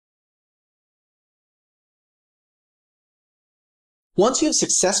Once you have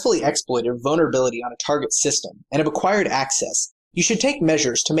successfully exploited a vulnerability on a target system and have acquired access, you should take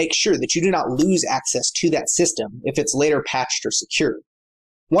measures to make sure that you do not lose access to that system if it's later patched or secured.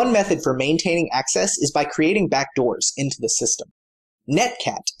 One method for maintaining access is by creating backdoors into the system.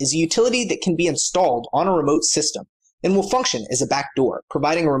 Netcat is a utility that can be installed on a remote system and will function as a backdoor,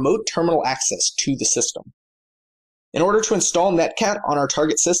 providing remote terminal access to the system. In order to install Netcat on our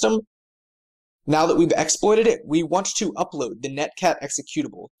target system, now that we've exploited it, we want to upload the Netcat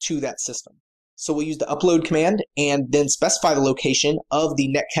executable to that system. So we'll use the upload command and then specify the location of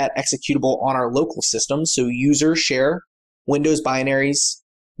the Netcat executable on our local system. So user share Windows binaries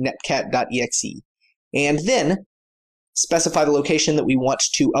netcat.exe, and then specify the location that we want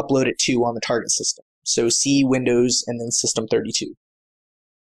to upload it to on the target system. So C, Windows, and then System32.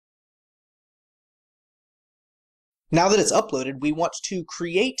 Now that it's uploaded, we want to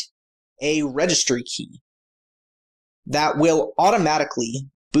create a registry key that will automatically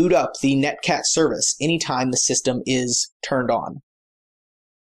boot up the Netcat service anytime the system is turned on,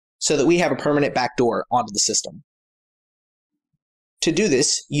 so that we have a permanent backdoor onto the system. To do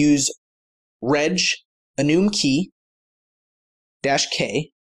this, use reg enum key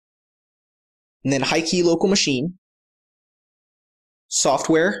 -k, and then high key local machine,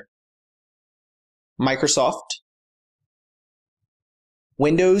 software, Microsoft,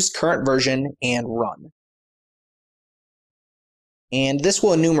 Windows current version, and run. And this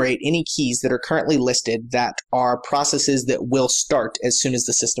will enumerate any keys that are currently listed that are processes that will start as soon as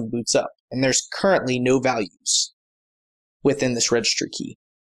the system boots up. And there's currently no values within this registry key.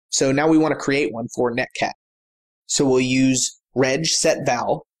 So now we want to create one for Netcat. So we'll use reg set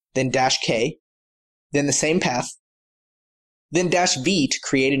val, then -k, then the same path, then -v to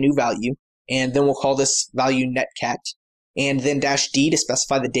create a new value, and then we'll call this value Netcat, and then -d to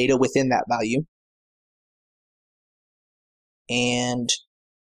specify the data within that value. And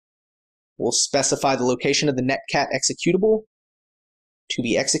we'll specify the location of the Netcat executable to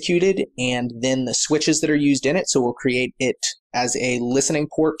be executed, and then the switches that are used in it. So we'll create it as a listening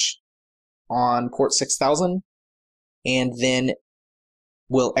port on port 6000, and then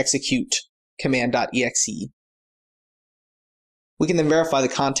we'll execute command.exe. We can then verify the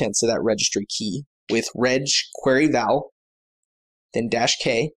contents of that registry key with reg query val, then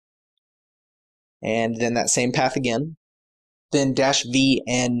 -k, and then that same path again, then -v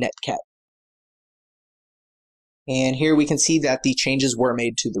and Netcat. And here we can see that the changes were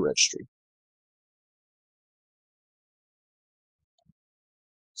made to the registry.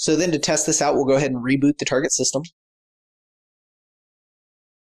 So then to test this out, we'll go ahead and reboot the target system.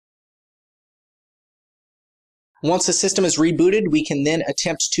 Once the system is rebooted, we can then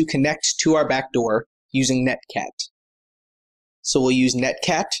attempt to connect to our backdoor using Netcat. So we'll use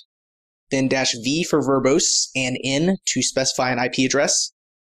Netcat, then -v for verbose, and in to specify an IP address.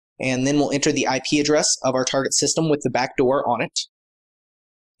 And then we'll enter the IP address of our target system with the backdoor on it,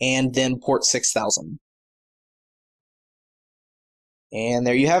 and then port 6000. And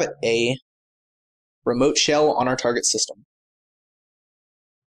there you have it, a remote shell on our target system.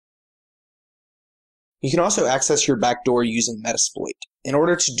 You can also access your backdoor using Metasploit. In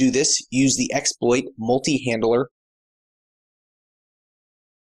order to do this, use the exploit multi-handler,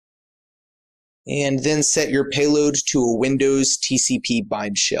 and then set your payload to a Windows TCP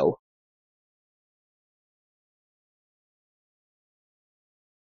bind shell.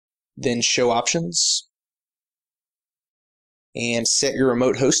 Then show options, and set your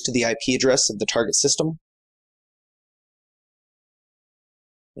remote host to the IP address of the target system.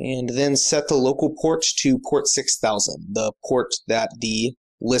 And then set the local port to port 6000, the port that the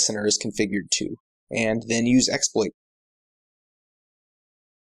listener is configured to, and then use exploit.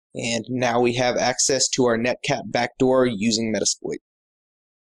 And now we have access to our Netcat backdoor using Metasploit.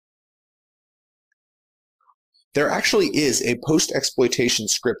 There actually is a post-exploitation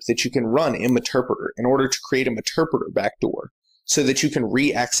script that you can run in Meterpreter in order to create a Meterpreter backdoor, so that you can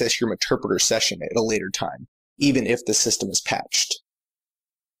re-access your Meterpreter session at a later time, even if the system is patched.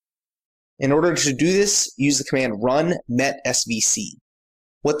 In order to do this, use the command run Metsvc.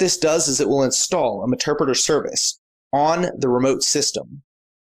 What this does is it will install a Meterpreter service on the remote system,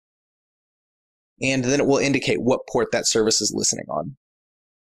 and then it will indicate what port that service is listening on.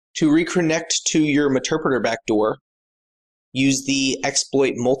 To reconnect to your Meterpreter backdoor, use the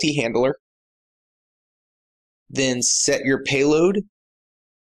exploit multi-handler, then set your payload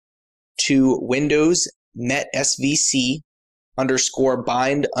to Windows Metsvc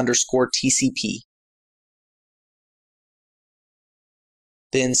 _bind_TCP.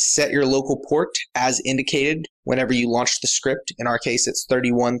 Then set your local port as indicated whenever you launch the script. In our case, it's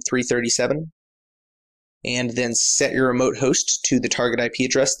 31337. and then set your remote host to the target IP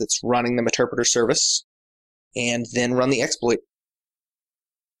address that's running the Meterpreter service, and then run the exploit.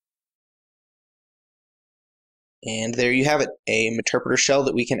 And there you have it, a Meterpreter shell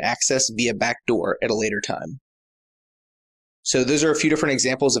that we can access via Backdoor at a later time. So those are a few different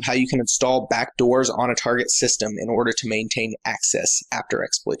examples of how you can install backdoors on a target system in order to maintain access after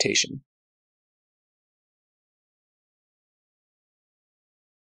exploitation.